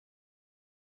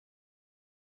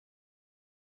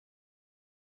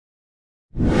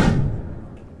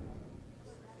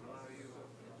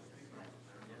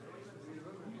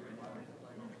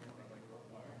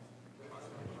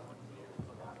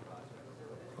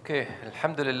Okay,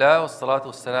 Alhamdulillah, wassalatu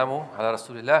wassalamu ala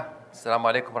Rasulillah.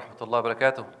 Assalamu alaikum wa rahmatullahi wa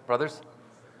barakatuh, brothers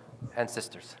and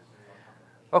sisters.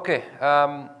 Okay,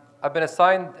 I've been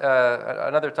assigned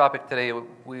another topic today.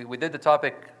 We did the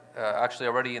topic actually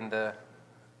already in the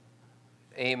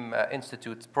AIM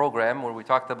Institute program, where we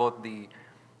talked about the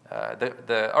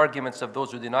arguments of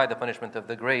those who deny the punishment of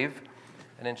the grave.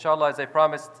 And inshallah, as I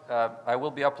promised, I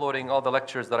will be uploading all the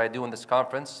lectures that I do in this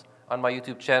conference on my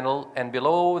YouTube channel, and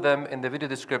below them in the video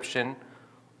description,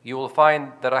 you will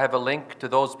find that I have a link to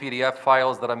those PDF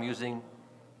files that I'm using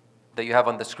that you have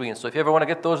on the screen. So if you ever want to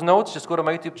get those notes, just go to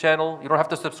my YouTube channel. You don't have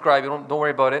to subscribe, don't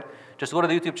worry about it. Just go to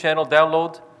the YouTube channel,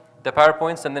 download the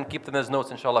PowerPoints, and then keep them as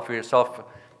notes, inshallah, for yourself,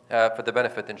 for the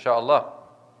benefit, inshallah.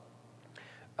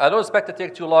 I don't expect to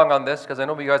take too long on this, because I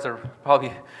know you guys are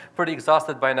probably pretty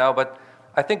exhausted by now, but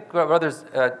I think, brothers,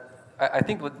 I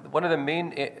think one of the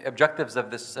main objectives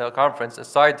of this conference,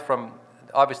 aside from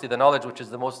obviously the knowledge, which is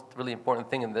the most really important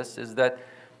thing in this, is that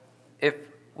if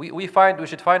we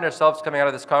should find ourselves coming out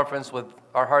of this conference with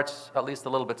our hearts at least a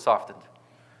little bit softened.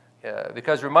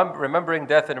 Because remembering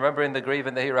death and remembering the grave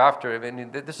and the hereafter, I mean,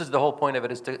 this is the whole point of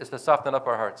it, is to soften up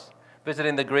our hearts.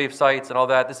 Visiting the grave sites and all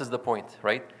that, this is the point,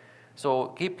 right? So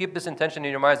keep this intention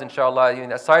in your minds, inshallah. I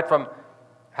mean, aside from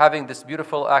having this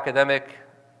beautiful academic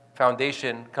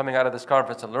foundation coming out of this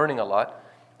conference and learning a lot,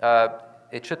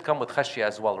 it should come with khashya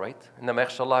as well, right?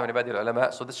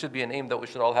 So this should be an aim that we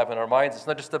should all have in our minds. It's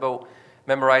not just about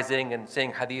memorizing and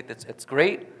saying hadith. It's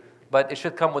great, but it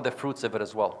should come with the fruits of it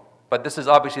as well. But this is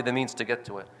obviously the means to get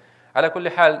to it. Ala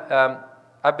kulli hal,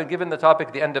 I've been given the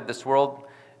topic, the end of this world.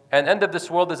 And end of this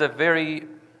world is a very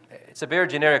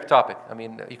generic topic. I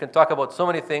mean, you can talk about so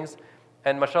many things,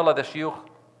 and mashallah, the shuyukh,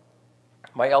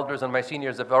 my elders and my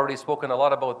seniors, have already spoken a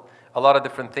lot about a lot of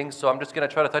different things. So I'm just going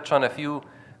to try to touch on a few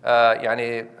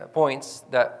points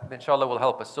that inshallah will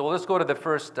help us. So let's go to the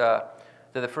first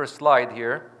slide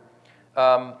here.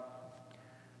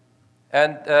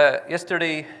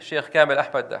 Yesterday, Sheikh Kamil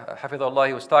Ahmad, Hafidhullah,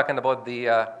 he was talking about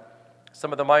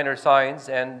some of the minor signs,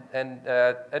 and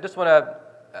I just want to,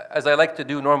 as I like to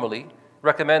do normally,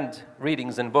 recommend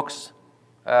readings and books.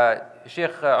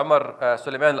 Sheikh Umar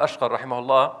Sulaiman al-Ashqar,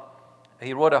 rahimahullah,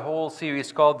 he wrote a whole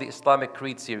series called the Islamic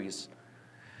Creed series.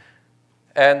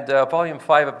 And volume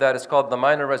 5 of that is called The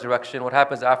Minor Resurrection, What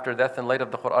Happens After Death in Light of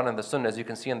the Quran and the Sunnah, as you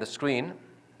can see on the screen.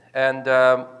 And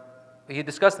he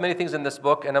discussed many things in this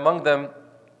book, and among them,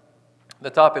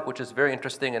 the topic, which is very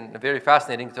interesting and very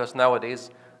fascinating to us nowadays,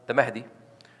 the Mahdi.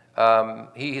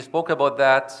 He spoke about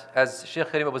that, as Sheikh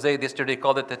KarimAbuZaid yesterday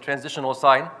called it, the transitional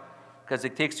sign, because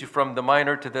it takes you from the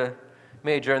minor to the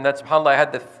major, and that's, subhanAllah, I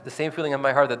had the same feeling in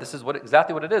my heart that this is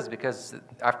exactly what it is, because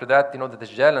after that, the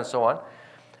Dajjal and so on.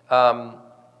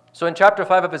 So in chapter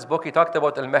 5 of his book, he talked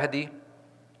about Al-Mahdi,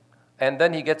 and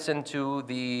then he gets into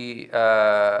the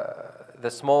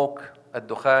smoke,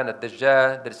 Ad-Dukhan,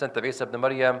 Ad-Dajjal, the descent of Isa ibn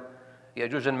Maryam,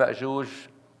 Ya'juj and Ma'juj,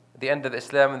 the end of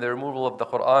Islam and the removal of the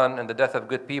Quran and the death of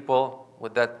good people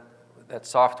with that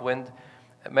soft wind,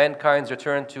 mankind's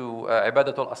return to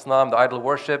Ibadatul Asnam, the idol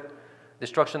worship,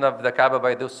 destruction of the Kaaba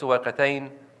by those Suwaqatayn,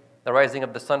 the rising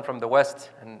of the sun from the west,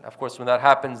 and of course when that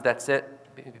happens, that's it.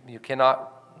 You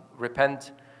cannot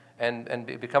repent and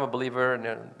become a believer,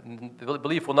 and the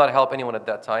belief will not help anyone at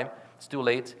that time. It's too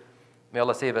late. May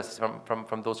Allah save us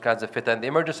from those kinds of fitna. And the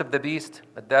emergence of the beast,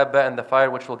 the dabba, and the fire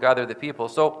which will gather the people.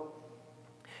 So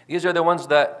these are the ones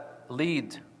that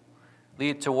lead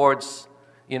towards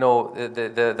the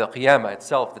qiyamah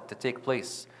itself to take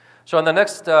place. So on the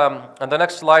next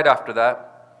slide after that,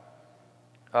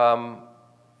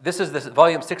 this is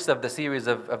volume 6 of the series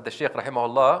of the Shaykh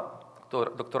rahimahullah,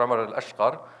 Dr. Umar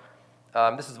al-Ashqar.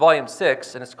 This is volume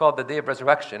 6, and it's called The Day of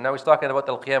Resurrection. Now he's talking about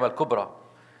Al-Qiyamah al-Kubra,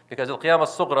 because Al-Qiyamah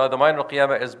al-Sughra, the minor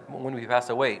Qiyamah, is when we pass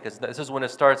away, because this is when it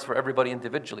starts for everybody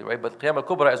individually, right? But Al-Qiyamah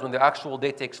al-Kubra is when the actual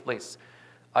day takes place.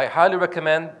 I highly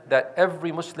recommend that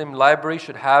every Muslim library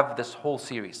should have this whole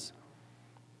series.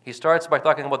 He starts by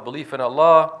talking about belief in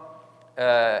Allah,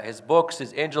 his books,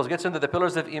 his angels, gets into the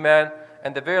pillars of Iman,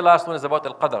 and the very last one is about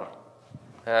Al-Qadr,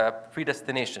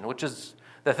 predestination, which is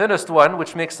the thinnest one,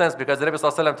 which makes sense because the Nabi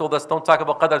ﷺ told us don't talk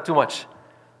about Qadr too much.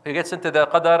 He gets into the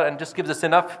Qadr and just gives us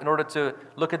enough in order to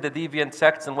look at the deviant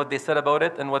sects and what they said about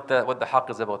it and what the haqq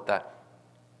is about that.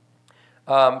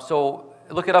 So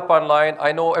look it up online.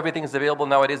 I know everything is available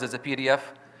nowadays as a PDF,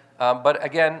 but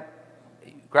again,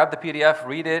 grab the PDF,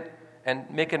 read it, and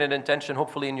make it an intention,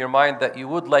 hopefully in your mind, that you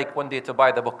would like one day to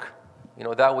buy the book.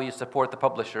 That way you support the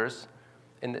publishers.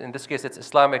 In this case, it's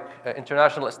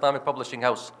International Islamic Publishing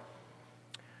House.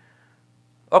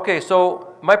 Okay,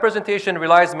 so my presentation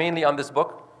relies mainly on this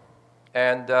book.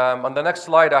 And on the next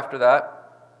slide after that,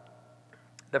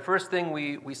 the first thing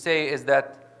we say is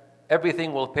that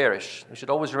everything will perish. We should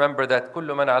always remember that كل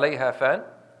من عليها فان,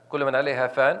 كل من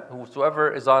عليها فان,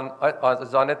 whosoever is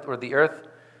on it or the earth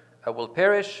will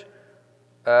perish.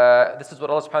 This is what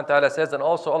Allah subhanahu wa ta'ala says, and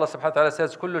also Allah subhanahu wa ta'ala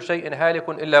says كل شيء هالك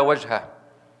إلا وجهه.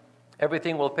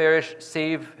 Everything will perish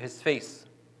save His face.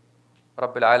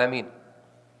 رب العالمين.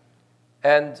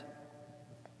 And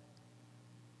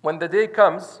when the day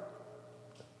comes,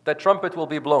 the trumpet will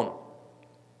be blown.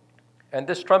 And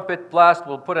this trumpet blast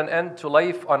will put an end to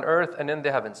life on earth and in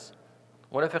the heavens.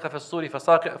 وَنَفِخَ فِي الصُّورِ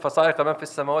فَصَعِقَ مَنْ فِي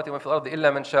السَّمَاوَاتِ وَمَنْ فِي الْأَرْضِ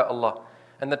إِلَّا مَنْ شَاءَ اللَّهُ.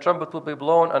 And the trumpet will be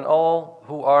blown, and all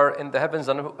who are in the heavens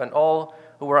and all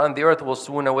who are on the earth will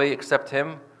swoon away except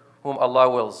him whom Allah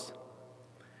wills.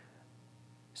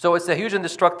 So it's a huge and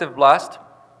destructive blast.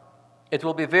 It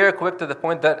will be very quick to the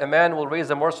point that a man will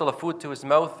raise a morsel of food to his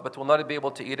mouth but will not be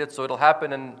able to eat it, so it'll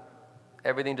happen and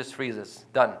everything just freezes.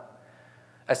 Done.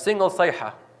 A single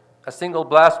sayha, a single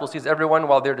blast will seize everyone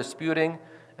while they're disputing,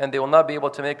 and they will not be able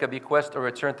to make a bequest or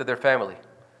return to their family.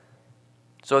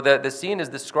 So the scene is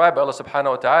described by Allah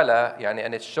subhanahu wa ta'ala,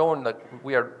 and it's shown that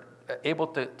we are able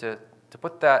to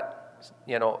put that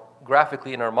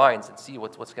graphically in our minds and see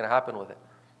what's going to happen with it.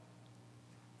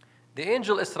 The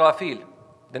angel Israfil,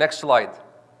 the next slide.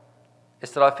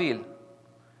 Israfil,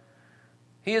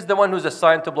 he is the one who's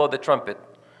assigned to blow the trumpet.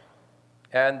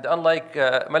 And unlike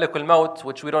Malik al-Maut,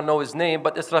 which we don't know his name,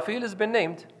 but Israfil has been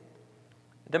named.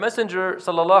 The Messenger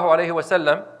sallallahu alayhi wa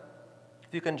sallam,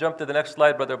 if you can jump to the next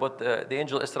slide, brother, about the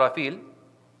angel Israfil,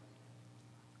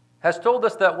 has told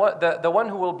us that the one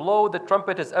who will blow the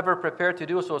trumpet is ever prepared to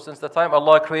do so since the time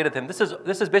Allah created him. This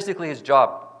is basically his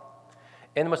job.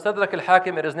 In Mustadrak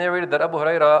al-Hakim, it is narrated that Abu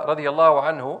Huraira radiyallahu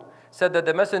anhu said that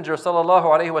the Messenger sallallahu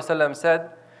alayhi wa sallam said,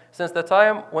 since the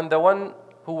time when the one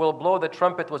who will blow the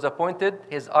trumpet was appointed,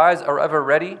 his eyes are ever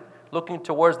ready, looking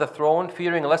towards the throne,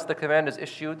 fearing lest the command is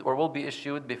issued or will be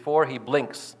issued before he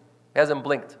blinks. He hasn't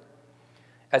blinked.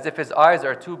 As if his eyes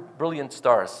are two brilliant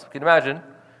stars. You can imagine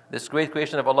this great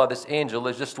creation of Allah, this angel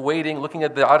is just waiting, looking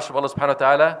at the arsh of Allah subhanahu wa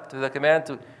ta'ala, to the command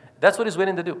to, that's what he's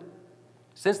waiting to do.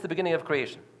 Since the beginning of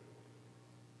creation.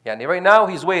 Right now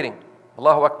he's waiting.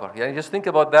 Allahu Akbar. Just think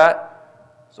about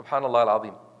that. Subhanallah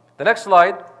al-Azim. The next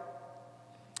slide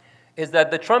is that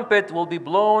the trumpet will be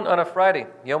blown on a Friday,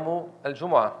 Yawm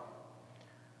al-Jum'ah.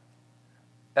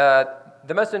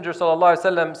 The Messenger sallallahu alaihi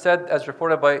wasallam said, as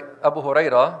reported by Abu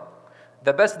Huraira,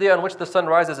 the best day on which the sun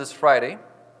rises is Friday.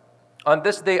 On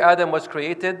this day Adam was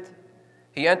created.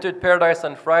 He entered paradise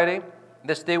on Friday.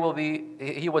 This day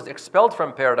he was expelled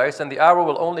from paradise, and the hour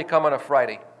will only come on a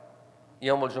Friday,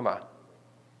 Yawm al-Jum'ah.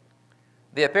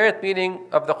 The apparent meaning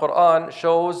of the Quran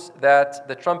shows that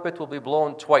the trumpet will be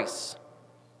blown twice.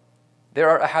 There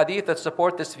are ahadith that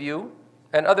support this view,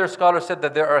 and other scholars said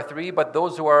that there are three, but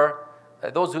those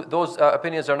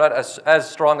opinions are not as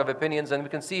strong of opinions. And we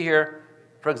can see here,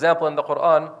 for example, in the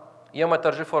Quran, يَوْمَ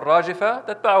تَرْجِفُ الرَّاجِفَةِ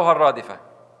تَتْبَعُهَا الرَّادِفَةِ.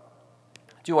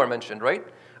 Two are mentioned, right?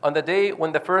 On the day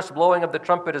when the first blowing of the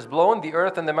trumpet is blown, the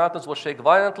earth and the mountains will shake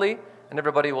violently, and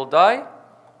everybody will die.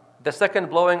 The second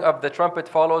blowing of the trumpet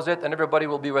follows it, and everybody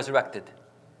will be resurrected.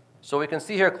 So we can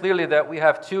see here clearly that we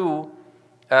have two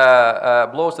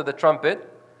blows to the trumpet.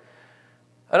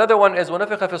 Another one is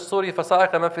وَنَفِخَ فِي الصُّورِ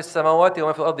فَصَعِقَ مَنْ فِي السَّمَاوَاتِ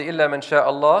وَمَنْ فِي الْأَرْضِ إِلَّا مَنْ شَاءَ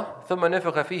اللَّهُ ثُمَّ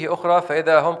نُفِخَ فِيهِ أُخْرَى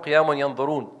فَإِذَا هُمْ قِيَامٌ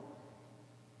يَنْظُرُونَ.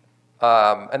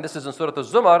 And this is in Surah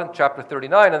Al-Zumar, in chapter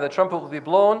 39, and the trumpet will be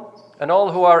blown, and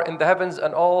all who are in the heavens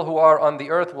and all who are on the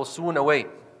earth will swoon away,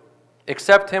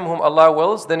 except him whom Allah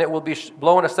wills. Then it will be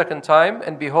blown a second time,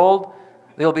 and behold,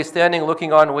 they will be standing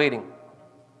looking on, waiting.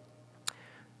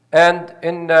 And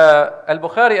in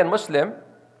Al-Bukhari and Muslim,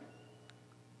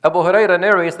 Abu Huraira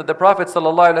narrates that the Prophet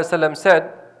ﷺ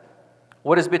said,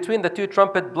 what is between the two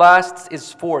trumpet blasts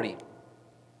is 40.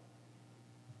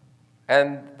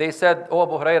 And they said, oh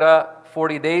Abu Huraira,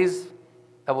 40 days?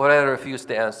 Abu Huraira refused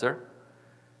to answer.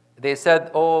 They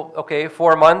said, oh, okay,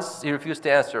 4 months? He refused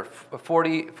to answer.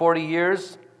 40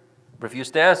 years?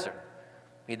 Refused to answer.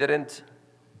 He didn't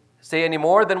say any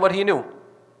more than what he knew.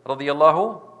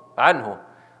 Radiyallahu anhu.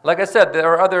 Like I said, there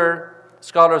are other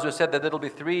scholars who said that it'll be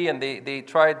 3, and they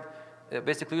tried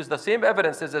basically use the same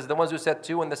evidences as the ones who said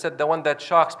 2, and they said the one that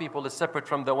shocks people is separate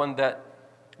from the one that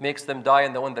makes them die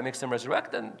and the one that makes them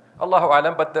resurrect. And Allahu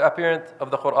alam, but the apparent of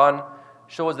the Quran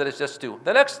shows that it's just 2.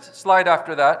 The next slide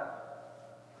after that,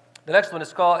 the next one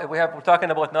is called, we're talking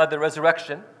about now the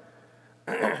resurrection.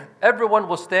 Everyone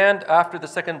will stand after the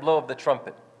second blow of the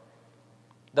trumpet.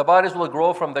 The bodies will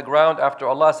grow from the ground after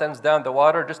Allah sends down the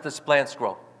water, just as plants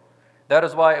grow. That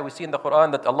is why we see in the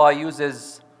Quran that Allah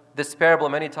uses this parable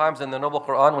many times in the Noble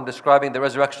Quran when describing the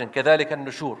resurrection. كَذَلِكَ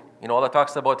النُّشُورِ. Allah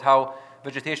talks about how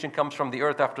vegetation comes from the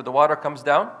earth after the water comes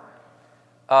down.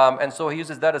 And so he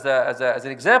uses that as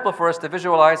an example for us to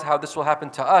visualize how this will happen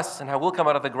to us and how we'll come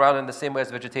out of the ground in the same way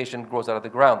as vegetation grows out of the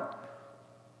ground.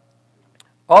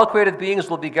 All created beings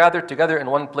will be gathered together in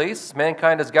one place.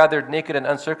 Mankind is gathered naked and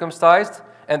uncircumcised,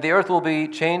 and the earth will be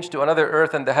changed to another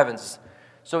earth and the heavens.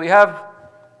 So we have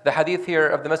the hadith here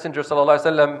of the Messenger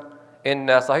ﷺ in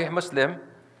Sahih Muslim.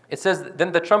 It says,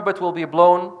 then the trumpet will be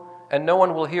blown, and no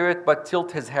one will hear it but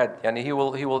tilt his head. Yani he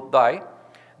will die.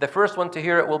 The first one to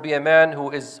hear it will be a man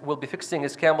who will be fixing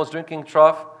his camel's drinking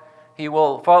trough. He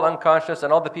will fall unconscious,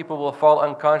 and all the people will fall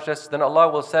unconscious. Then Allah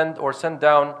will send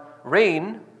down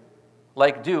rain,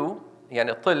 like dew,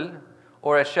 yani til,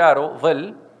 or a shadow,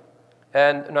 dhil.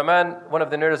 And Nu'man, one of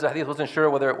the narrators of the hadith, wasn't sure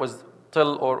whether it was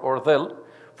til or dhil,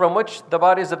 from which the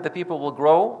bodies of the people will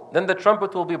grow. Then the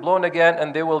trumpet will be blown again,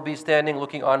 and they will be standing,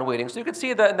 looking on, waiting. So you can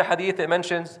see that in the hadith it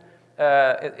mentions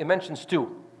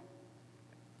two.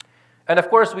 And of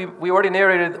course, we already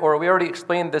narrated, or we already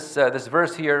explained this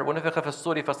verse here. وَنُفِخَ فِي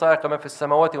الصُّورِ فَصَعِقَ مَنْ فِي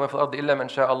السَّمَاوَاتِ وَمَنْ فِي الْأَرْضِ إِلَّا مَنْ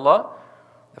شَاءَ اللَّهُ.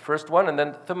 The first one, and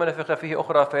then ثُمَّ نُفِخَ فِيهِ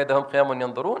أُخْرَى فَإِذَا هُمْ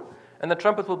قِيَامٌ يَنْظُرُونَ. And the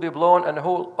trumpet will be blown, and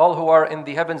all who are in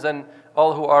the heavens and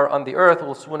all who are on the earth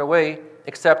will swoon away,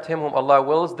 except him whom Allah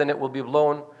wills. Then it will be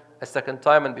blown a second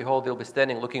time, and behold, they'll be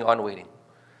standing, looking on, waiting.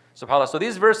 SubhanAllah. So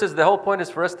these verses, the whole point is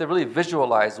for us to really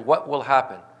visualize what will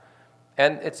happen.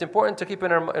 And it's important to keep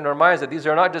in our minds that these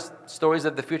are not just stories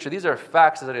of the future. These are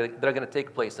facts that are going to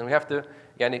take place. And we have to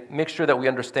make sure that we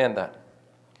understand that.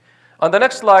 On the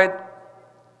next slide,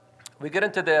 we get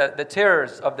into the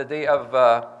terrors of the day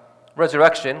of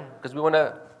resurrection, because we want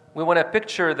to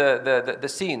picture the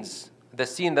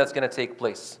scene that's going to take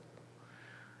place.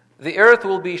 The earth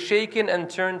will be shaken and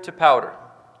turned to powder.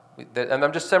 And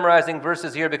I'm just summarizing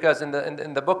verses here because in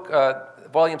the book,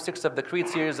 volume 6 of the Creed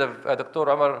series of Dr.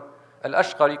 Umar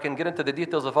Al-Ashqar, you can get into the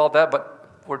details of all that, but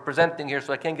we're presenting here,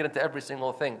 so I can't get into every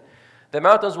single thing. The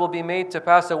mountains will be made to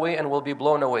pass away and will be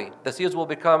blown away. The seas will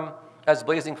become as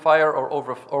blazing fire or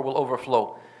will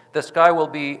overflow. The sky will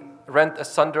be rent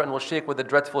asunder and will shake with a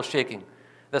dreadful shaking.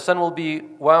 The sun will be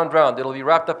wound round. It will be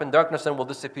wrapped up in darkness and will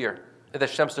disappear. إِذَا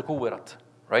الشَّمْسُ كُوِّرَتْ.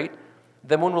 Right?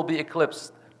 The moon will be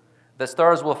eclipsed. The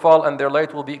stars will fall and their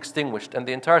light will be extinguished. And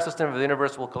the entire system of the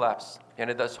universe will collapse. And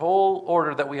this whole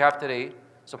order that we have today,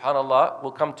 subhanAllah,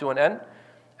 will come to an end.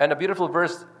 And a beautiful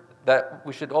verse that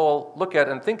we should all look at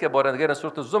and think about, and again in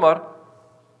Surah Al-Zumar,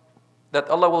 that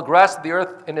Allah will grasp the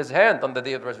earth in His hand on the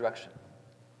day of resurrection.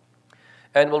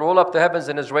 And will roll up the heavens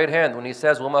in His right hand when He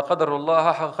says, وَمَا قَدَرُ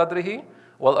اللَّهَ حَقَّ قَدْرِهِ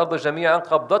وَالْأَرْضُ جَمِيعًا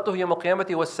قَبْضَتُهُ يَوْمَ الْقِيَامَةِ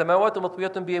وَالسَّمَاوَاتُ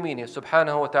مَطْوِيَّةٌ بِيَمِينِهِ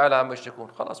سُبْحَانَهُ وَتَعَالَى عَمَّا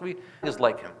يُشْرِكُونَ. خلاص, we is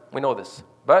like Him. We know this.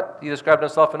 But He described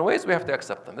Himself in ways we have to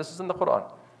accept them. This is in the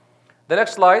Quran. The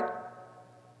next slide,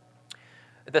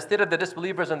 the state of the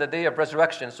disbelievers on the day of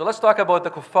resurrection. So let's talk about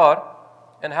the kuffar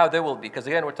and how they will be. Because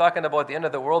again, we're talking about the end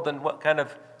of the world and what kind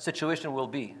of situation will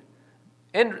be.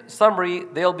 In summary,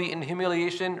 they'll be in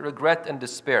humiliation, regret, and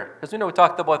despair. Because we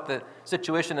talked about the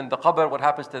situation in the qabr, what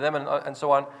happens to them, and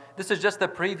so on. This is just a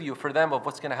preview for them of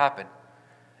what's going to happen.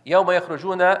 يَوْمَ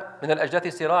يَخْرُجُونَ مِنَ الْأَجْدَاثِ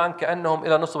سِرَاعًا كَأَنَّهُمْ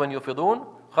إِلَى نُصُبٍ يُفِضُونَ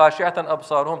خَاشِعَةً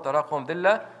أَبْصَارُهُمْ تَرْهَقُهُمْ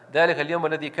ذِلَّةٌ ذَلِكَ الْيَوْمُ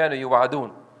الَّذِي كَانُوا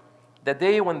يُوعَدُونَ. The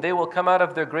day when they will come out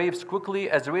of their graves quickly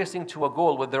as racing to a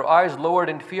goal, with their eyes lowered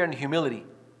in fear and humility.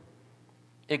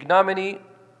 Ignominy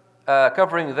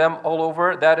covering them all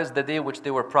over, that is the day which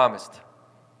they were promised.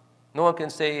 No one can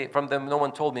say from them, no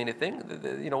one told me anything.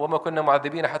 وَمَا كُنَّا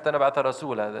مُعَذِّبِينَ حَتَّى نَبْعَثَ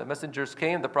رَسُولًا. The messengers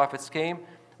came, the prophets came.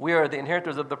 We are the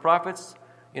inheritors of the prophets.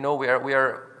 We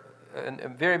are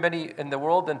very many in the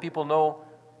world, and people know,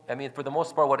 for the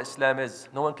most part, what Islam is.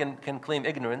 No one can claim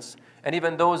ignorance. And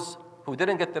even those who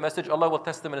didn't get the message, Allah will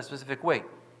test them in a specific way.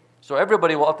 So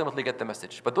everybody will ultimately get the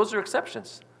message. But those are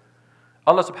exceptions.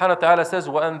 Allah subhanahu wa ta'ala says,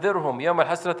 وَأَنذِرْهُمْ يَوْمَ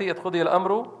الْحَسْرَةِ إِذْ قُضِيَ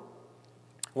الْأَمْرُ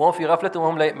وَهُمْ فِي غَفْلَةٍ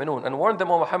وَهُمْ لَا يُؤْمِنُونَ. And warn them,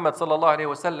 O Muhammad sallallahu alayhi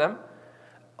wa sallam,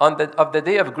 of the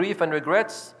day of grief and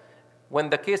regrets, when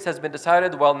the case has been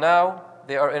decided, while now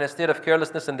they are in a state of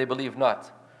carelessness and they believe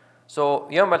not. So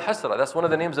Yawm al-Hasra, that's one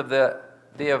of the names of the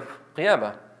day of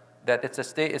Qiyamah. That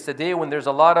it's a day when there's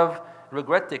a lot of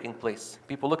regret taking place.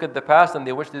 People look at the past and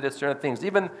they wish they did certain things.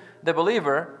 Even the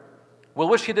believer will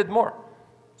wish he did more.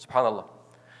 SubhanAllah.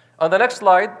 On the next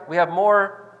slide, we have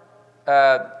more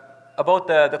about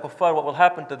the kuffar, what will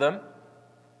happen to them.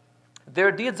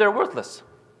 Their deeds are worthless.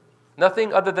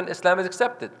 Nothing other than Islam is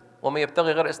accepted. وَمَن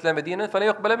يَبْتَغِي غَيْرَ الْإِسْلَامِ دِينًا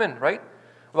فَلَن يُقْبَلَ مِنْهُ. Right?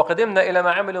 وَقَدِمْنَا إِلَى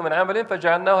مَا عَمِلُوا مِنْ عَمَلٍ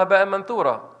فَجَعَلْنَاهُ هَبَاءً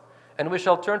مَنْثُورًا. And we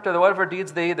shall turn to whatever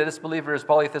deeds the disbelievers,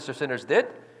 polytheists, or sinners did,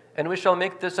 and we shall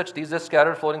make such deeds as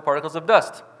scattered floating particles of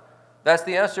dust. That's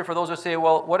the answer for those who say,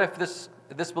 well, what if this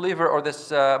believer or this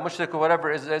mushrik or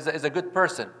whatever is a good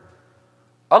person?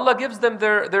 Allah gives them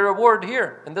their reward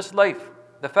here in this life.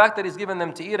 The fact that He's given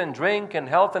them to eat and drink and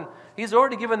health, and He's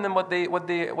already given them what they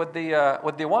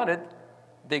wanted.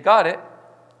 They got it.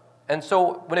 And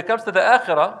so when it comes to the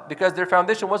akhirah, because their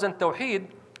foundation wasn't tawheed,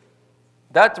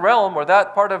 that realm or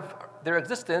that part of their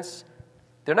existence,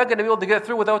 they're not going to be able to get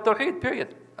through without tawheed,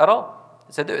 period, at all.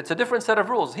 It's a different set of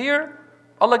rules. Here,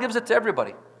 Allah gives it to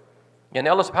everybody. Yani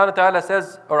Allah subhanahu wa ta'ala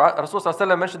says, or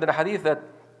Rasulullah mentioned in a hadith that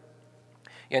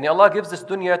yani Allah gives this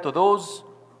dunya to those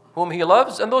whom He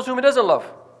loves and those whom He doesn't love.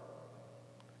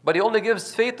 But He only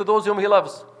gives faith to those whom He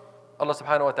loves. Allah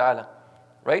subhanahu wa ta'ala.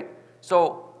 Right?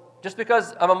 So, just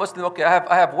because I'm a Muslim, okay,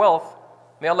 I have wealth,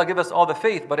 may Allah give us all the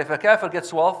faith, but if a kafir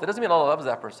gets wealth, it doesn't mean Allah loves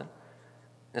that person,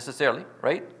 necessarily,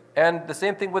 right? And the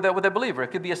same thing with a believer. It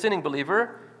could be a sinning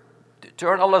believer. To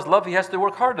earn Allah's love, he has to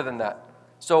work harder than that.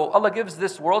 So Allah gives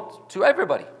this world to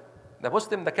everybody. The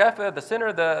Muslim, the kafir, the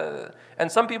sinner,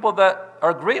 and some people that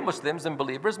are great Muslims and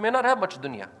believers may not have much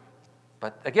dunya.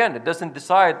 But again, it doesn't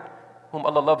decide whom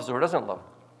Allah loves or doesn't love.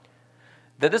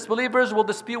 The disbelievers will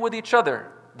dispute with each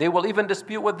other. They will even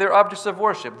dispute with their objects of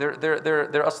worship, their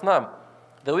asnam.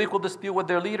 The weak will dispute with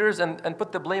their leaders and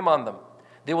put the blame on them.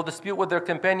 They will dispute with their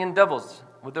companion devils,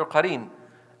 with their qarin.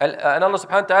 And Allah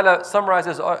subhanahu wa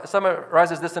ta'ala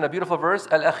summarizes this in a beautiful verse.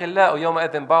 Al-akhillau yawma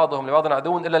idhin ba'duhum li'ba'din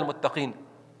aduwwun illa al-muttaqin.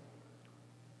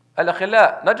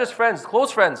 Al-akhillau, not just friends,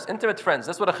 close friends, intimate friends.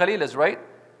 That's what a khalil is, right?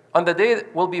 On the day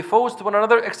will be foes to one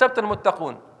another except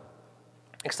al-muttaqun,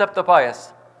 except the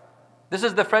pious. This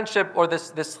is the friendship or the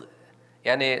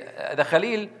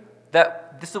khalil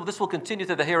that this will continue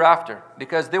to the hereafter,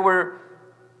 because they were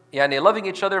loving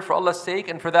each other for Allah's sake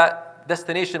and for that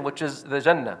destination which is the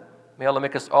Jannah. May Allah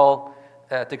make us all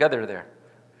together there.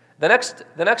 The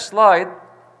next slide,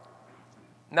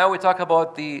 now we talk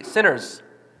about the sinners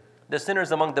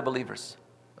among the believers.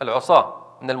 Al-'usa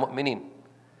min al-mu'mineen.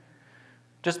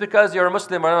 Just because you're a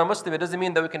Muslim or not a Muslim, it doesn't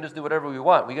mean that we can just do whatever we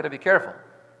want. We got to be careful.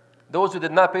 Those who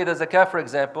did not pay the zakah, for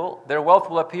example, their wealth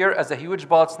will appear as a huge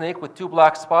bald snake with 2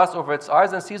 black spots over its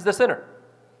eyes and seize the sinner.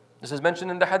 This is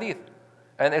mentioned in the hadith.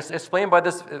 And it's explained by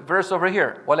this verse over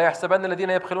here. وَلَا يَحْسَبَنَّ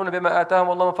الَّذِينَ يَبْخِلُونَ بِمَا آتَاهُمُ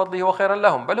اللَّهُ مِنْ فَضْلِهِ وَخَيْرًا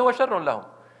لَهُمْ بَلْ هُوَ شَرٌّ لَهُمْ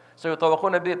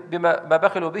سَيُطَوَّقُونَ بِمَا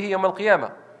بَخِلُوا بِهِ يَوْمَ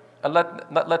الْقِيَامَةِ. And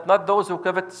let not those who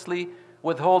covetously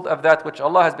withhold of that which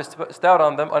Allah has bestowed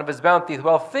on them, on His bounty,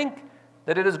 well, think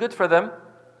that it is good for them,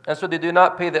 and so they do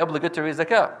not pay the obligatory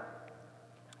zakah.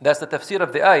 That's the tafsir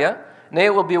of the ayah. Nay,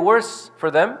 it will be worse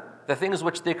for them. The things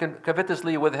which they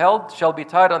covetously withheld shall be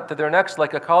tied onto their necks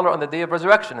like a collar on the day of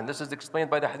resurrection. And this is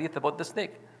explained by the hadith about the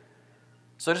snake.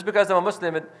 So just because I'm a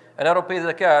Muslim and I don't pay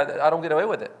zakah, I don't get away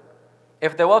with it.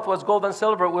 If the wealth was gold and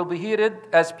silver, it will be heated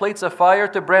as plates of fire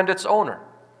to brand its owner.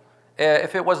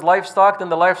 If it was livestock, then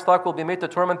the livestock will be made to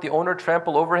torment the owner,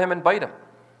 trample over him, and bite him.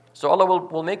 So Allah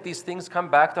will make these things come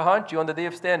back to haunt you on the day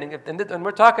of standing. And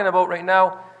we're talking about right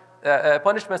now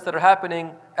punishments that are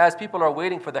happening as people are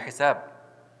waiting for the hisab.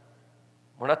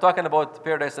 We're not talking about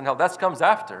paradise and hell. That comes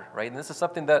after, right? And this is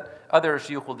something that other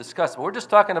shuyukh will discuss. But we're just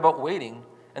talking about waiting.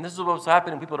 And this is what's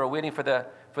happening. People are waiting for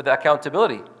the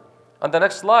accountability. On the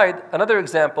next slide, another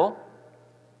example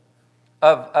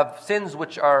of sins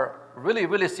which are really,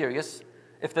 really serious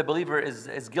if the believer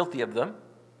is guilty of them.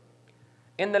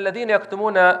 إن الذين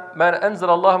يكتمون ما أنزل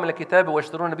الله من الكتاب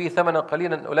ويشترون به ثمنا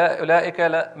قليلا أولئك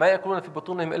ما يأكلون في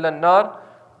بطونهم إلا النار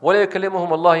ولا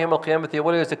يكلمهم الله يوم القيامة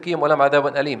ولا يزكيهم ولهم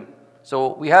عذاب أليم.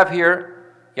 So we have here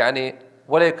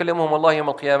ولا يكلمهم الله يوم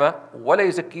القيامة ولا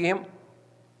يزكيهم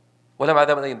ولهم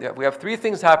عذاب أليم. We have 3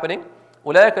 things happening.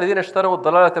 أولئك الذين اشتروا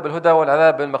الضلالة بالهدى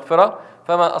والعذاب بالمغفرة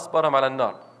فما أصبرهم على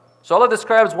النار. So Allah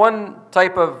describes one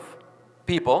type of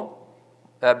people,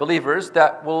 believers,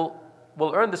 that will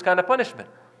earn this kind of punishment.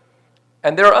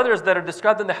 And there are others that are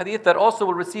described in the hadith that also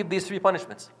will receive these 3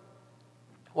 punishments.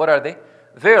 What are they?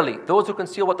 Verily, those who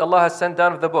conceal what Allah has sent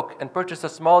down of the book and purchase a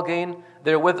small gain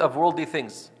therewith of worldly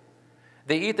things.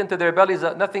 They eat into their bellies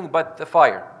nothing but the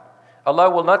fire. Allah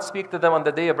will not speak to them on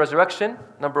the day of resurrection,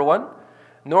 number 1,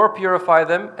 nor purify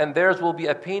them, and theirs will be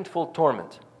a painful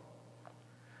torment.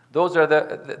 Those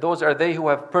are they who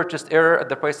have purchased error at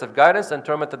the price of guidance and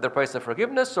torment at the price of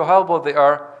forgiveness. So horrible they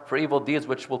are for evil deeds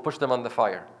which will push them on the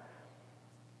fire.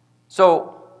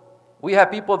 So we have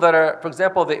people that are, for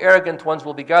example, the arrogant ones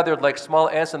will be gathered like small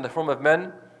ants in the form of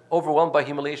men, overwhelmed by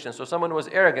humiliation. So someone who is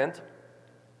arrogant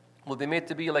will be made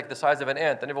to be like the size of an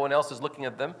ant, and everyone else is looking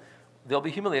at them. They'll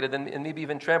be humiliated and maybe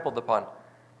even trampled upon.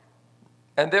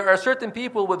 And there are certain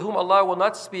people with whom Allah will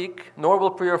not speak, nor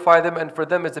will purify them, and for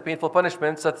them is a painful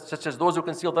punishment, such as those who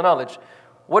conceal the knowledge.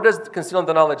 What does concealing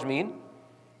the knowledge mean?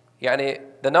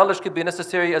 The knowledge could be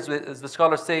necessary, as the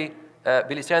scholars say,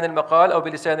 بِلِسَانِ الْمَقَالِ أو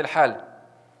بِلِسَانِ الْحَالِ.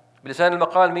 Bilisan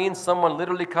al-maqal means someone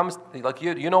literally comes, like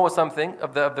you know something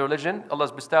of the religion, Allah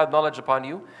has bestowed knowledge upon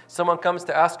you. Someone comes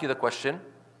to ask you the question,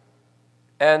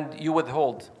 and you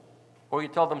withhold, or you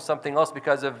tell them something else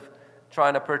because of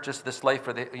trying to purchase this life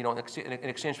for the, in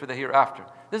exchange for the hereafter.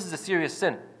 This is a serious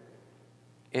sin.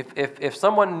 If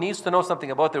someone needs to know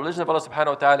something about the religion of Allah subhanahu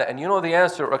wa ta'ala, and you know the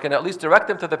answer, or can at least direct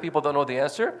them to the people that know the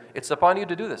answer, it's upon you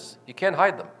to do this. You can't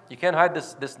hide them. You can't hide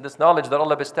this knowledge that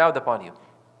Allah bestowed upon you.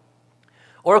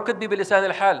 Or it could be bilisan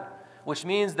al-hal, which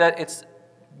means that it's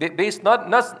based not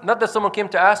that someone came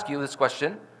to ask you this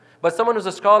question, but someone who's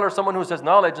a scholar, someone who has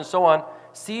knowledge and so on,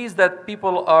 sees that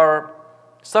people are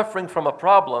suffering from a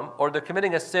problem, or they're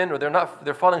committing a sin, or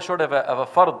they're falling short of a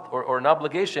fard or an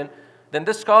obligation, then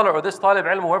this scholar or this talib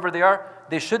ilm, whoever they are,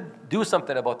 they should do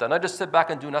something about that, not just sit back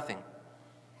and do nothing.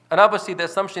 And obviously the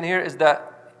assumption here is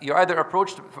that you're either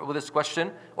approached with this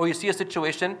question, or you see a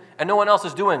situation and no one else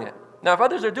is doing it. Now if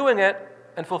others are doing it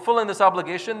and fulfilling this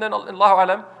obligation, then Allahu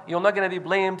alam, you're not going to be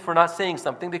blamed for not saying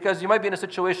something, because you might be in a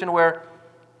situation where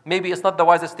maybe it's not the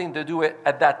wisest thing to do it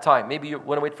at that time. Maybe you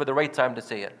want to wait for the right time to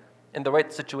say it, in the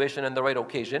right situation, in the right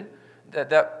occasion.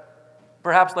 That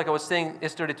perhaps, like I was saying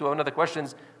yesterday to another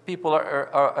questions, people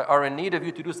are in need of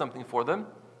you to do something for them.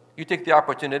 You take the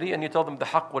opportunity and you tell them the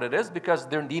haqq, what it is, because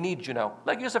they need you now.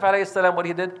 Like Yusuf alayhi salam, what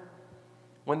he did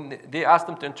when they asked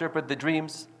him to interpret the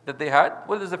dreams that they had.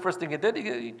 What is the first thing he did?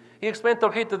 He explained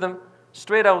tawheed to them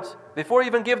straight out before he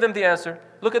even gave them the answer.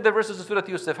 Look at the verses of Surah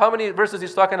Yusuf. How many verses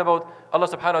he's talking about Allah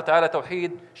subhanahu wa ta'ala,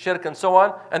 tawheed, shirk, and so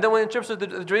on. And then when he interprets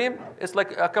the dream, it's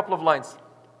like a couple of lines.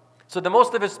 So the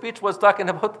most of his speech was talking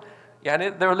about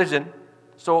the religion.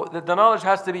 So the knowledge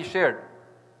has to be shared.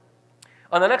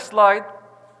 On the next slide,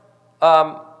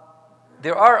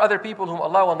 there are other people whom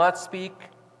Allah will not speak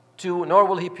to, nor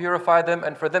will He purify them,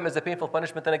 and for them is a painful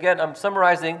punishment. And again, I'm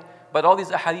summarizing, but all these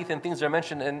ahadith and things are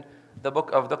mentioned in the book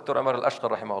of Dr. Amar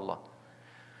al-Ashqar rahimahullah.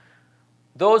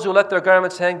 Those who let their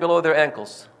garments hang below their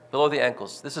ankles, below the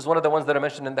ankles. This is one of the ones that are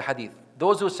mentioned in the hadith.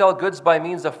 Those who sell goods by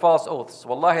means of false oaths.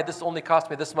 Wallahi, this only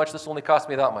cost me this much, this only cost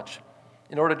me that much,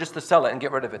 in order just to sell it and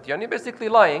get rid of it. Yani basically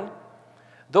lying.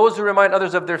 Those who remind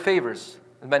others of their favors.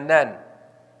 Mannan.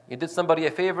 You did somebody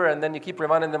a favor and then you keep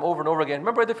reminding them over and over again.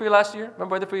 Remember I did for you last year?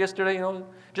 Remember I did for you yesterday?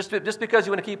 Just because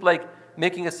you want to keep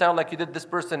making it sound like you did this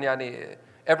person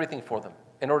everything for them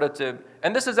in order to.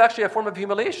 And this is actually a form of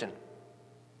humiliation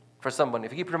for someone.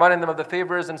 If you keep reminding them of the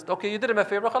favors and okay, you did him a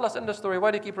favor, khalas, end the story.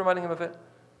 Why do you keep reminding him of it?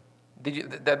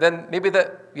 Then maybe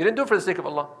that you didn't do it for the sake of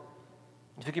Allah.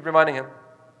 If you keep reminding him,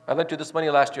 I lent you this money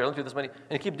last year, I lent you this money,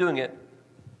 and you keep doing it.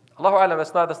 Allahu alam,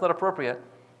 that's not appropriate.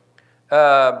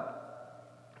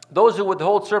 Those who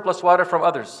withhold surplus water from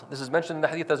others. This is mentioned in the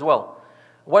hadith as well.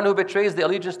 One who betrays the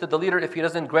allegiance to the leader if he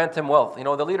doesn't grant him wealth.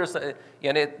 The leader,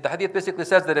 the hadith basically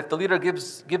says that if the leader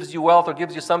gives you wealth or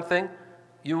gives you something,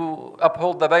 you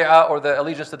uphold the bay'ah or the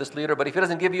allegiance to this leader. But if he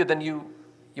doesn't give you, then you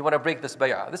want to break this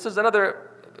bay'ah. This is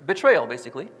another betrayal,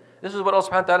 basically. This is what Allah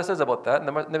subhanahu wa ta'ala says about that. And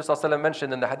the Nabi sallallahu alayhi wa sallam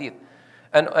mentioned in the hadith.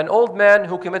 An old man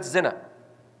who commits zina.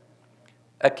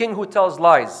 A king who tells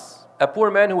lies. A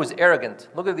poor man who is arrogant.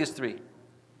 Look at these three.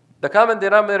 The common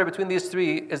denominator between these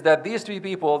three is that these three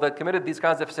people that committed these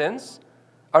kinds of sins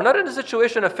are not in a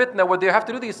situation of fitna where they have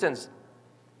to do these sins.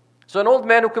 So an old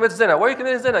man who commits zina, why are you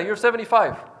committing zina? You're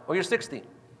 75 or you're 60.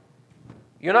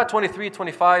 You're not 23,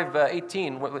 25,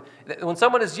 18. When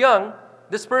someone is young,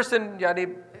 this person,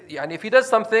 if he does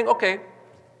something, okay,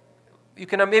 you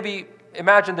can maybe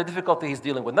imagine the difficulty he's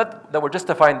dealing with. Not that we're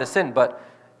justifying the sin, but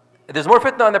there's more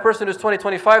fitna on the person who's 20,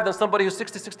 25 than somebody who's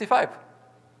 60, 65.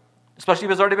 Especially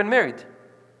if he's already been married,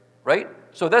 right?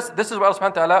 So this is why Allah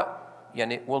subhanahu wa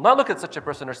ta'ala will not look at such a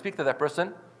person or speak to that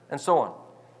person, and so on.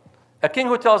 A king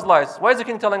who tells lies. Why is the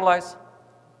king telling lies?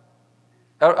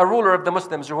 A ruler of the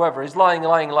Muslims or whoever, he's lying.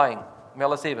 May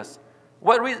Allah save us.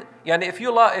 What reason? If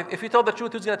you tell the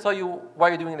truth, who's going to tell you why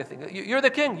you're doing anything? You're the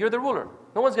king, you're the ruler.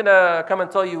 No one's going to come and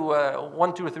tell you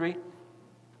 1, 2, or 3.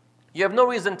 You have no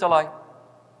reason to lie.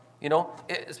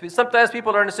 Sometimes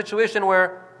people are in a situation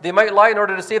where they might lie in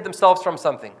order to save themselves from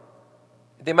something.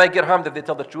 They might get harmed if they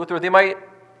tell the truth, or they might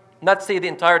not say the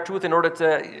entire truth in order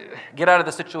to get out of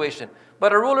the situation.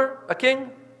 But a ruler, a king,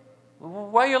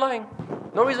 why are you lying?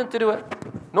 No reason to do it.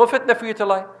 No fitna for you to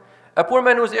lie. A poor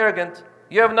man who's arrogant,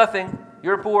 you have nothing,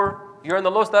 you're poor, you're in the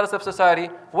low status of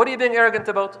society. What are you being arrogant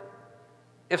about?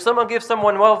 If someone gives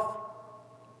someone wealth,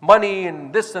 money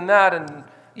and this and that, and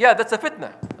that's a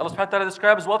fitna. Allah subhanahu wa ta'ala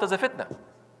describes wealth as a fitna.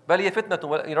 Baliya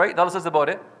fitna, right? Allah says about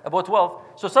it, about wealth.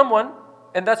 So someone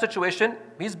in that situation,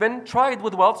 he's been tried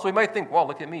with wealth, so he might think, well,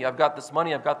 look at me, I've got this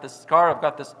money, I've got this car, I've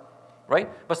got this, right?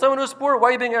 But someone who's poor, why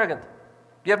are you being arrogant?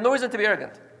 You have no reason to be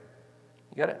arrogant.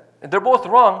 You get it? And they're both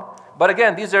wrong, but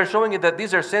again, these are showing you that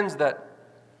these are sins that,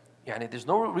 there's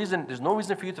no reason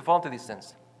for you to fall into these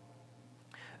sins.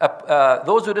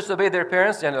 Those who disobey their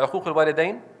parents, عقوق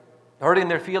الوالدين, hurting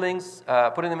their feelings,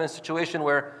 putting them in a situation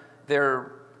where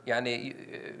they're,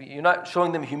 you're not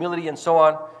showing them humility and so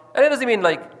on. And it doesn't mean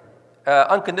like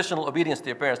unconditional obedience to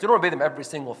your parents. You don't obey them every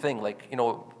single thing. Like,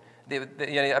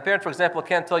 a parent, for example,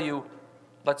 can't tell you,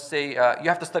 let's say, you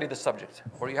have to study this subject,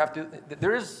 or you have to.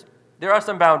 There are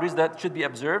some boundaries that should be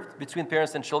observed between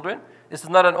parents and children. This is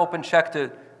not an open check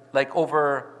to like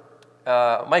over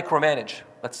micromanage,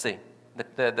 let's say,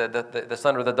 the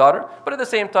son or the daughter. But at the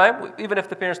same time, even if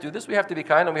the parents do this, we have to be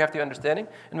kind and we have to be understanding,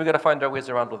 and we got to find our ways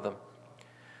around with them.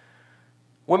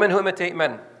 Women who imitate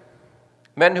men.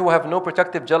 Men who have no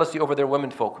protective jealousy over their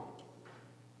women folk.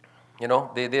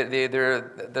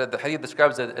 The hadith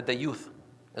describes the youth,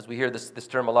 as we hear this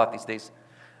term a lot these days.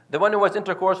 The one who has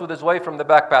intercourse with his wife from the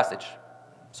back passage.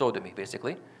 Sodomy,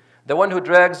 basically. The one who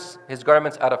drags his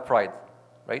garments out of pride.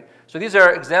 Right? So these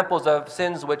are examples of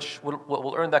sins which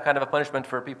will earn that kind of a punishment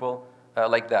for people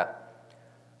like that.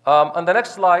 On the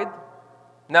next slide,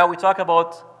 now we talk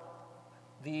about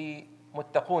the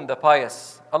muttaqun, the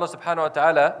pious. Allah subhanahu wa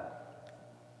ta'ala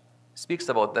speaks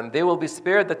about them. They will be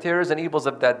spared the terrors and evils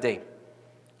of that day.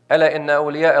 ألا إن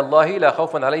أولياء الله لا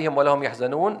خوف عليهم ولا هم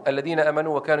يحزنون الذين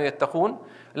آمنوا وكانوا يتقون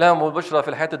لهم البشرى في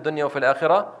الحياة الدنيا وفي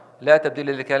الآخرة لا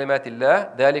تبديل لكلمات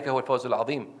الله ذلك هو الفوز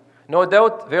العظيم. No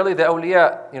doubt, verily the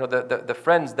awliya, the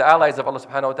friends, the allies of Allah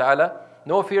subhanahu wa ta'ala,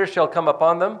 no fear shall come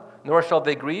upon them, nor shall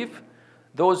they grieve.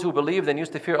 Those who believed and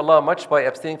used to fear Allah much by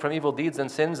abstaining from evil deeds and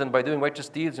sins and by doing righteous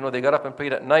deeds, they got up and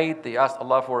prayed at night, they asked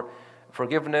Allah for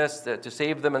forgiveness, to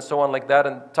save them and so on like that.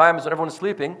 And times when everyone's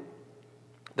sleeping,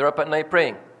 they're up at night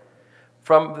praying.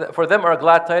 For them are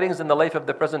glad tidings in the life of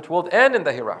the present world and in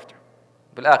the hereafter,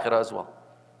 bil-akhirah as well.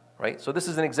 Right? So this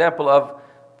is an example of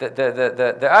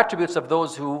the attributes of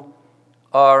those who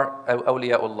are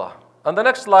awliyaullah. On the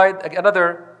next slide,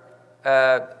 another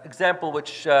example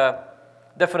which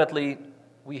definitely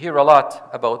we hear a lot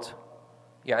about,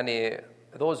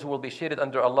 those who will be shaded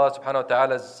under Allah subhanahu wa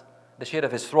ta'ala's, the shade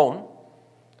of His throne.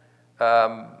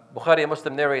 Bukhari and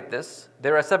Muslim narrate this.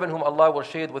 There are 7 whom Allah will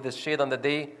shade with His shade on the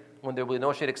day when there will be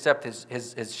no shade except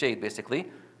His shade,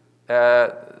 basically.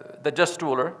 The just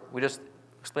ruler, we just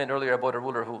explained earlier about a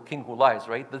ruler king who lies,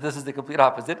 right? But this is the complete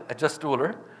opposite, a just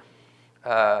ruler.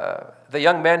 The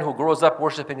young man who grows up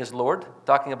worshiping his Lord,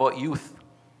 talking about youth.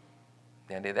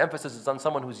 And the emphasis is on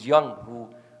someone who's young,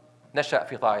 who nasha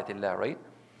fi ta'atillah, right?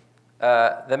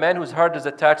 The man whose heart is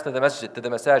attached to the masjid, to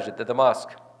the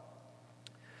mosque.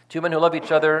 2 men who love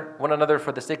one another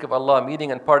for the sake of Allah,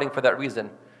 meeting and parting for that reason.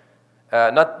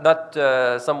 Not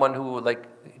someone who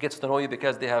gets to know you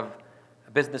because they have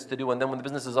business to do, and then when the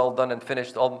business is all done and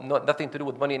finished, nothing to do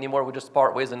with money anymore, we just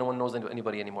part ways and no one knows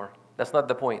anybody anymore. That's not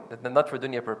the point. Not for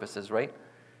dunya purposes, right?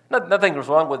 Nothing is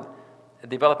wrong with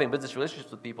developing business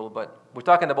relationships with people, but we're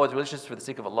talking about relationships for the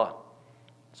sake of Allah.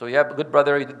 So you have a good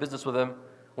brother, you did business with him.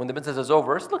 When the business is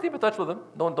over, still keep in touch with him.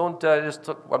 Don't just,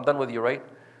 I'm done with you, right?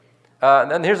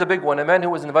 And then here's a big one. A man who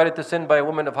was invited to sin by a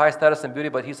woman of high status and beauty,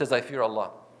 but he says, I fear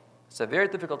Allah. It's a very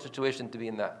difficult situation to be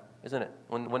in that, isn't it?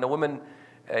 When a woman,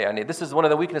 this is one of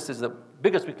the weaknesses, the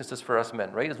biggest weaknesses for us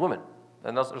men, right, is women.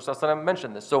 And Rasulullah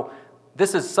mentioned this. So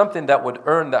this is something that would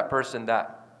earn that person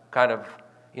that kind of,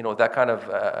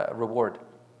 reward.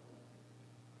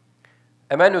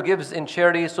 A man who gives in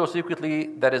charity so secretly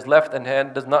that his left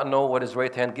hand does not know what his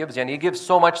right hand gives. He gives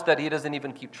so much that he doesn't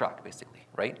even keep track, basically,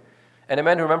 right? And a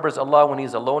man who remembers Allah when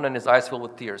he's alone and his eyes fill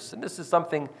with tears. And this is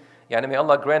something, may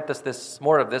Allah grant us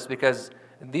more of this, because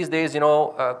these days,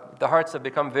 the hearts have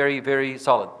become very, very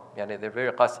solid. They're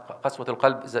very qaswatul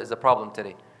qalb is a problem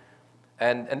today.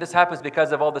 And this happens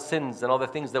because of all the sins and all the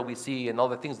things that we see and all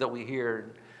the things that we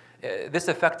hear. This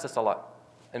affects us a lot.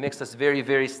 It makes us very,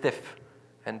 very stiff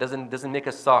and doesn't make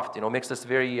us soft, makes us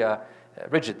very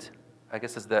rigid, I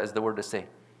guess is the word to say.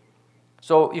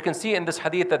 So you can see in this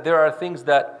hadith that there are things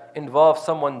that involve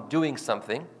someone doing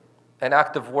something, an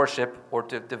act of worship, or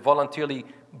to voluntarily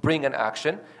bring an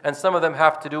action, and some of them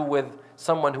have to do with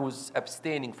someone who's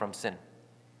abstaining from sin,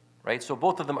 right? So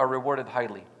both of them are rewarded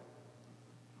highly.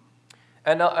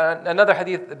 And another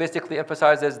hadith basically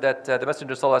emphasizes that the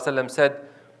Messenger ﷺ said,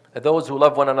 those who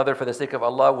love one another for the sake of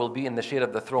Allah will be in the shade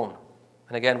of the throne.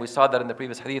 And again, we saw that in the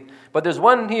previous hadith. But there's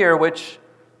one here which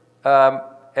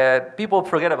people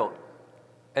forget about.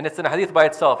 And it's in a hadith by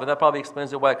itself, and that probably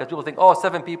explains it why. Because people think,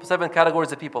 7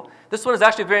 categories of people. This one is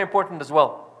actually very important as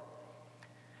well.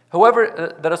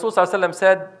 However, the Rasul ﷺ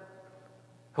said,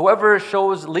 whoever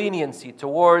shows leniency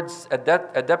towards a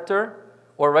debtor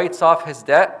or writes off his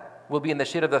debt will be in the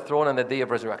shade of the throne on the day of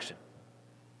resurrection.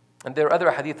 And there are other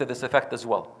hadith to this effect as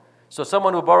well. So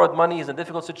someone who borrowed money is in a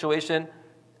difficult situation,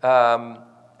 and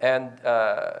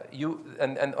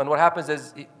what happens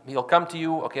is he'll come to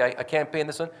you, okay, I can't pay in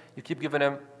this one. You keep giving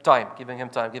him time, giving him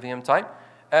time.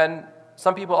 And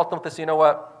some people ultimately say, you know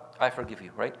what, I forgive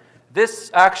you, right?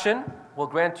 This action will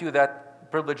grant you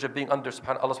that privilege of being under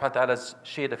Allah subhanahu wa ta'ala's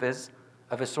shade of his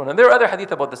throne. And there are other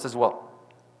hadith about this as well.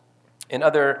 In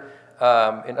other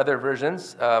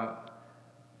versions, in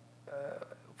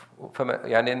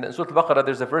Surah Al-Baqarah,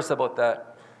 there's a verse about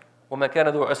that. وَمَنْ كَانَ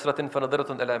ذُو عُسْرَةٍ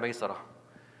فَنَظِرَةٌ إِلَى مَيْسَرَةٍ.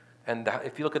 And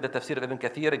if you look at the tafsir of Ibn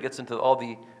Kathir, it gets into all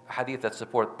the hadith that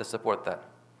support that.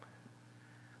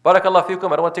 Barakallah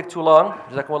fikum. I don't want to take too long.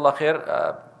 Jazakumullah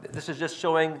khair. This is just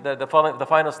showing the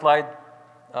final slide.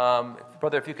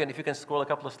 Brother, if you can scroll a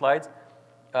couple of slides.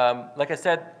 Like I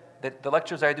said, the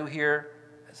lectures I do here,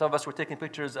 some of us were taking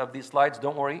pictures of these slides.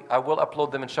 Don't worry, I will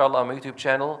upload them inshallah on my YouTube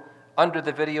channel under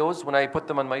the videos when I put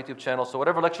them on my YouTube channel. So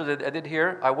whatever lectures I did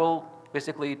here, I will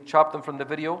basically chop them from the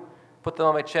video, put them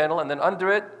on my channel, and then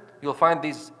under it, you'll find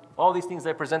all these things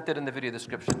I presented in the video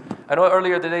description. I know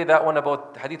earlier today that one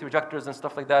about hadith rejectors and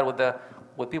stuff like that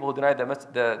with people who denied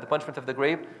the punishment of the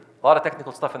grave, a lot of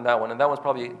technical stuff in that one, and that one's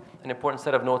probably an important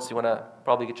set of notes you want to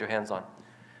probably get your hands on.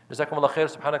 Jazakumullah khair.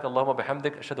 Subhanaka Allahumma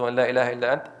bihamdik. Ashhadu an la ilaha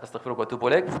illa ant. Astaghfiruka wa atubu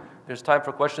ilayk. There's time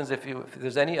for questions if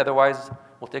there's any. Otherwise,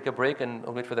 we'll take a break and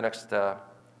we'll wait for the next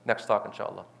talk,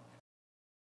 inshallah.